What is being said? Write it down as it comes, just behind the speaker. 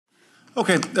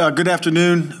Okay, good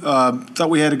afternoon. Thought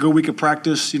we had a good week of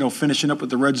practice, finishing up with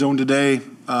the red zone today.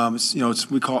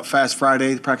 We call it Fast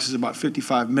Friday. The practice is about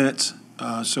 55 minutes,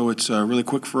 so it's really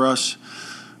quick for us.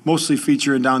 Mostly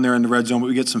featuring down there in the red zone, but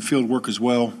we get some field work as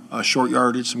well, short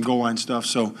yardage, some goal line stuff,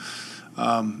 so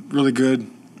really good.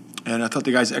 And I thought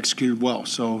the guys executed well.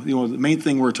 So, the main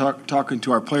thing we're talking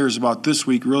to our players about this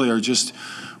week really are just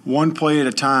one play at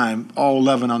a time, all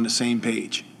 11 on the same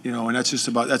page, and that's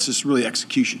just really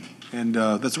execution. And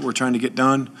that's what we're trying to get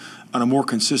done on a more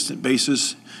consistent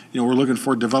basis. We're looking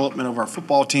for development of our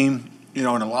football team, in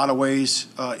a lot of ways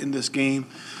in this game,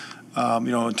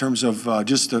 in terms of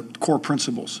just the core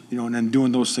principles, and then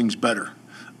doing those things better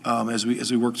as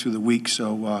we work through the week.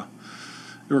 So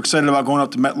we're excited about going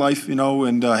up to MetLife,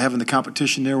 and having the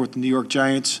competition there with the New York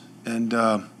Giants. And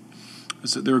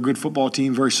they're a good football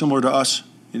team, very similar to us,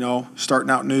 starting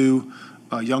out new,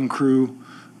 young crew.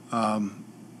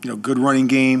 Good running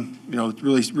game,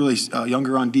 really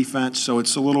younger on defense. So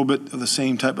it's a little bit of the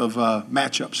same type of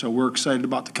matchup. So we're excited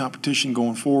about the competition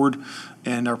going forward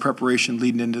and our preparation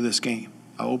leading into this game.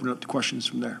 I'll open it up to questions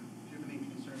from there. Do you have any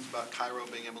concerns about Cairo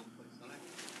being able to play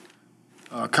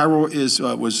Sunday?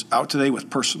 Cairo was out today with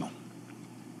personal.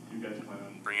 Do you guys plan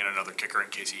on bringing another kicker in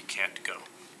case he can't go?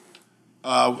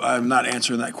 I'm not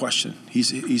answering that question.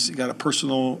 He's got a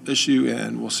personal issue,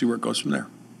 and we'll see where it goes from there.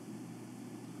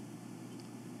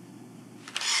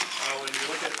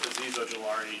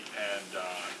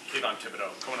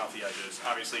 Coming off the edges.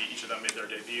 Obviously, each of them made their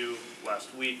debut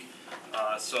last week.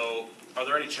 So are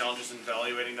there any challenges in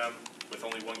evaluating them with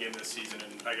only one game this season?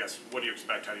 And I guess, what do you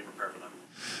expect? How do you prepare for them?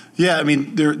 Yeah, I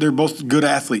mean, they're both good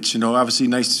athletes, obviously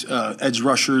nice edge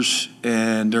rushers,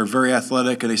 and they're very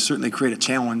athletic, and they certainly create a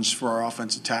challenge for our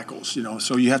offensive tackles,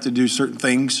 So you have to do certain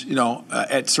things,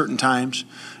 at certain times,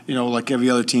 like every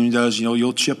other team does.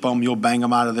 You'll chip them, you'll bang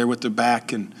them out of there with their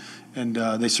back, and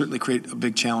they certainly create a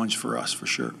big challenge for us, for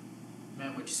sure.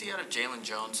 What did you see out of Jalen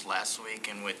Jones last week,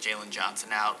 and with Jalen Johnson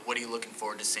out, what are you looking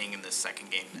forward to seeing in this second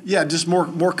game? Yeah, just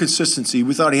more consistency.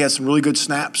 We thought he had some really good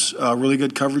snaps, really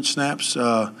good coverage snaps.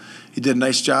 He did a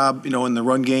nice job, in the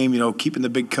run game, keeping the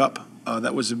big cup.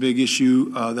 That was a big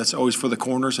issue. That's always for the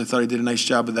corners. I thought he did a nice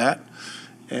job of that.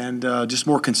 And just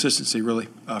more consistency, really,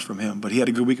 from him. But he had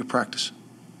a good week of practice.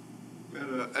 We had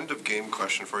an end-of-game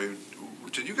question for you.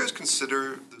 Did you guys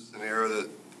consider the scenario that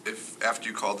if after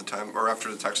you called the time, or after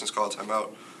the Texans called a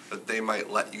timeout, that they might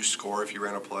let you score if you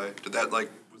ran a play? Was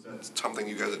that something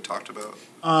you guys had talked about?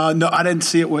 No, I didn't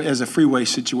see it as a freeway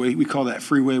situation. We call that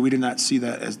freeway. We did not see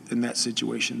that in that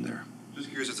situation there. Just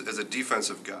curious, as a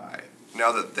defensive guy,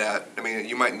 now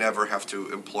you might never have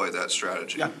to employ that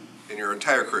strategy in your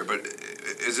entire career, but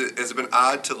has it been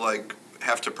odd to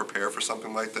have to prepare for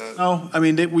something like that? No, I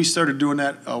mean, we started doing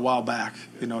that a while back,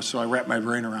 so I wrapped my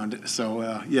brain around it.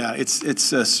 So,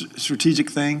 it's a strategic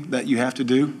thing that you have to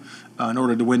do in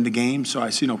order to win the game, so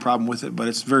I see no problem with it, but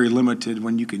it's very limited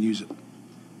when you can use it. What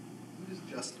has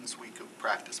Justin's week of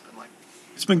practice been like?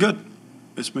 It's been good.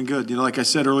 It's been good. Like I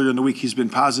said earlier in the week, he's been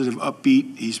positive,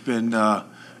 upbeat. He's been,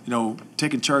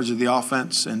 taking charge of the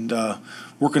offense and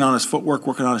working on his footwork,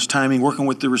 working on his timing, working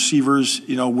with the receivers,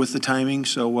 with the timing.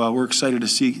 So we're excited to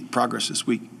see progress this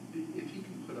week. If he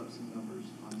can put up some numbers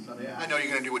on Sunday, I know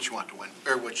you're going to do what you want to win,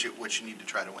 or what you need to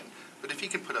try to win. But if he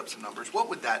can put up some numbers, what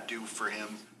would that do for him?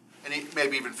 And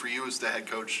maybe even for you as the head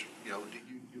coach, you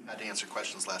had to answer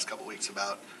questions the last couple of weeks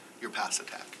about your pass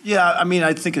attack. Yeah, I mean,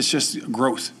 I think it's just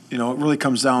growth. It really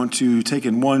comes down to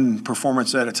taking one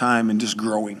performance at a time and just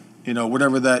growing.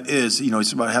 Whatever that is,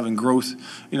 it's about having growth.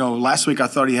 Last week I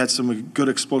thought he had some good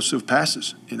explosive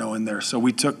passes, in there. So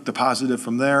we took the positive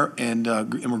from there, and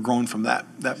we're growing from that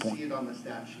point. See it on the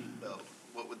stat sheet, though.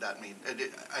 What would that mean?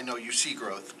 I know you see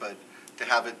growth, but to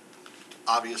have it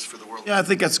obvious for the world. Yeah, I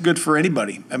think that's good for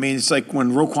anybody. I mean, it's like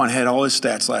when Roquan had all his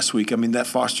stats last week. I mean, that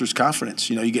fosters confidence.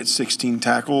 You get 16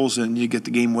 tackles and you get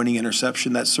the game-winning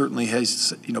interception. That certainly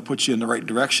has, puts you in the right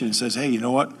direction and says, hey, you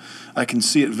know what? I can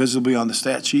see it visibly on the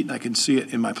stat sheet and I can see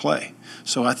it in my play.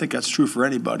 So I think that's true for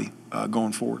anybody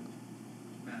going forward.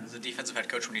 As a defensive head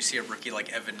coach, when you see a rookie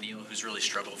like Evan Neal, who's really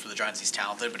struggled for the Giants, he's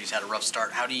talented, but he's had a rough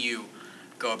start. How do you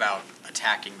go about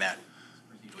attacking that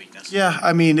weakness? Yeah,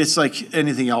 I mean, it's like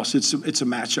anything else. It's a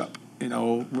matchup.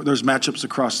 There's matchups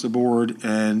across the board,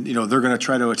 and, they're going to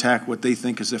try to attack what they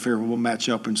think is a favorable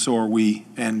matchup, and so are we.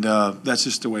 And that's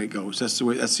just the way it goes. That's the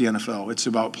NFL. It's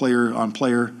about player on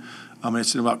player.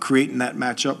 It's about creating that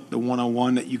matchup, the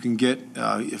one-on-one that you can get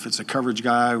if it's a coverage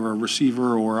guy or a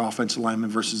receiver or offensive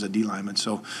lineman versus a D lineman.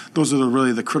 So those are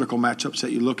really the critical matchups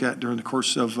that you look at during the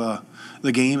course of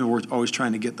the game, and we're always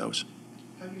trying to get those.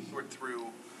 How do you sort through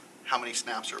how many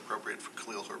snaps are appropriate for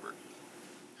Khalil Herbert?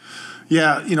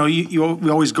 Yeah, we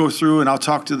always go through, and I'll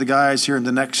talk to the guys here in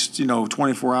the next,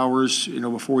 24 hours,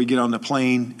 before we get on the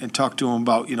plane, and talk to them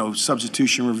about,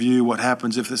 substitution review, what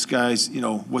happens if this guy's,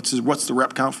 what's the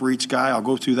rep count for each guy. I'll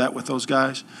go through that with those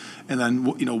guys. And then,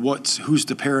 who's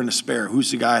the pair and the spare?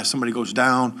 Who's the guy if somebody goes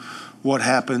down? What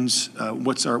happens?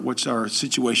 What's our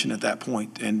situation at that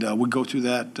point? And we'll go through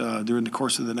that during the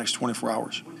course of the next 24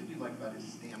 hours. What did you like about his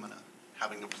stamina,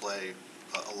 having to play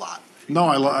a lot? No,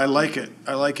 I like it.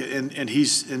 I like it,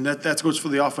 and that goes for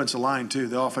the offensive line too.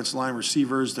 The offensive line,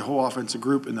 receivers, the whole offensive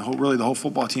group, and the whole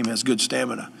football team has good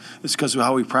stamina. It's because of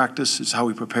how we practice. It's how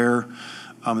we prepare.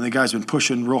 And the guys have been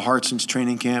pushing real hard since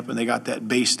training camp, and they got that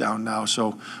base down now.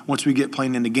 So once we get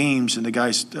playing into games and the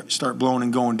guys start blowing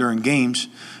and going during games,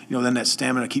 then that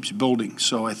stamina keeps building.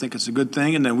 So I think it's a good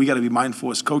thing. And then we got to be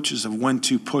mindful as coaches of when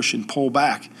to push and pull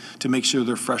back to make sure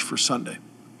they're fresh for Sunday.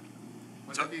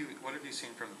 What have you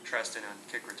seen from Treston on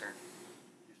kick return?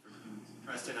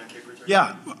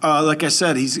 Yeah, like I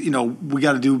said, he's we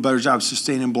got to do a better job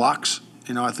sustaining blocks.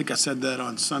 I think I said that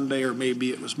on Sunday or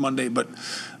maybe it was Monday, but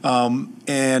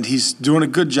and he's doing a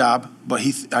good job. But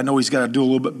I know he's got to do a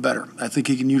little bit better. I think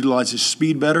he can utilize his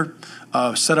speed better,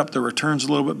 set up the returns a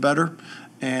little bit better,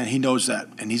 and he knows that,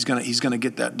 and he's gonna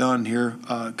get that done here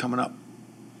coming up.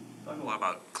 Talk a lot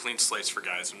about clean slates for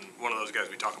guys, and one of those guys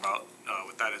we talk about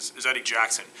with that is Eddie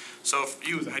Jackson. So if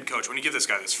you as a head coach, when you give this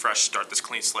guy this fresh start, this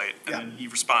clean slate, and then he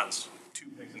responds 2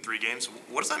 picks in 3 games,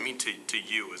 what does that mean to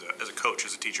you as a coach,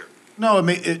 as a teacher? No, I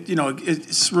mean,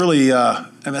 it's really,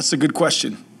 and that's a good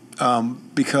question,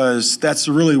 because that's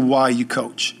really why you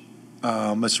coach.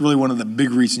 That's really one of the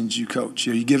big reasons you coach.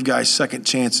 You give guys second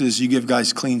chances, you give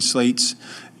guys clean slates,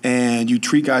 and you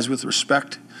treat guys with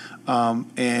respect,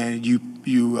 and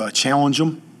you challenge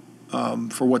them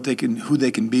for who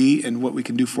they can be, and what we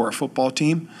can do for our football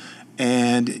team,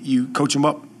 and you coach them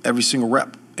up every single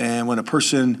rep. And when a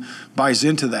person buys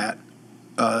into that,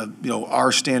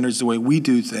 our standards, the way we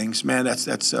do things, man,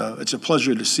 it's a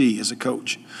pleasure to see as a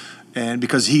coach, and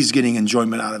because he's getting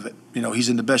enjoyment out of it. He's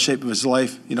in the best shape of his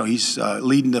life. He's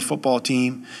leading the football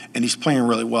team, and he's playing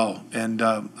really well. And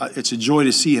it's a joy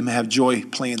to see him have joy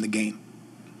playing the game.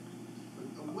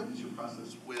 What is your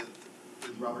process with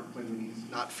Robert Quinn when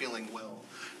he's not feeling well?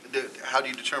 How do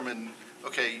you determine,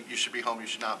 okay, you should be home, you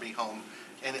should not be home?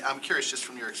 And I'm curious, just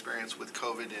from your experience with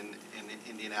COVID in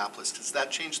Indianapolis, does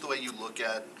that change the way you look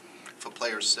at if a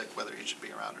player's sick, whether he should be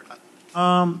around or not?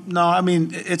 No, I mean,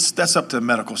 that's up to the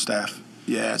medical staff.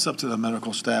 Yeah, it's up to the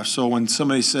medical staff. So when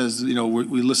somebody says,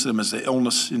 we list them as an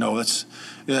illness,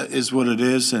 that is what it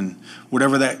is. And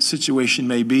whatever that situation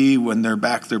may be, when they're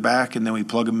back, and then we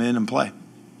plug them in and play.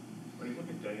 When you look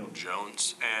at Daniel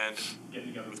Jones and getting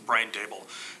together with Brian Dable,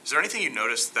 is there anything you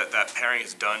noticed that pairing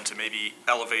has done to maybe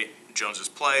elevate Jones's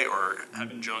play or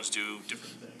having Jones do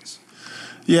different things?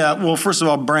 Yeah, well, first of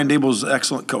all, Brian Dable's an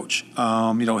excellent coach. Him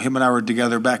and I were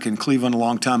together back in Cleveland a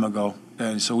long time ago,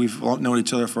 and so we've known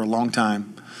each other for a long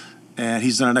time. And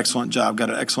he's done an excellent job, got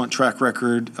an excellent track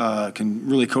record, can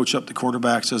really coach up the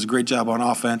quarterbacks, does a great job on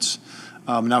offense.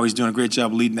 Now he's doing a great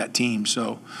job leading that team.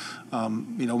 So,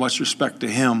 much respect to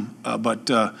him. But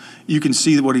you can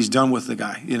see what he's done with the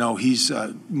guy. He's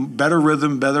better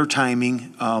rhythm, better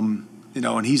timing.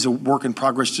 And he's a work in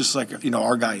progress, just like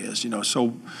our guy is.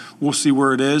 So we'll see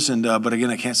where it is. And but again,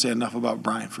 I can't say enough about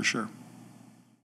Brian for sure.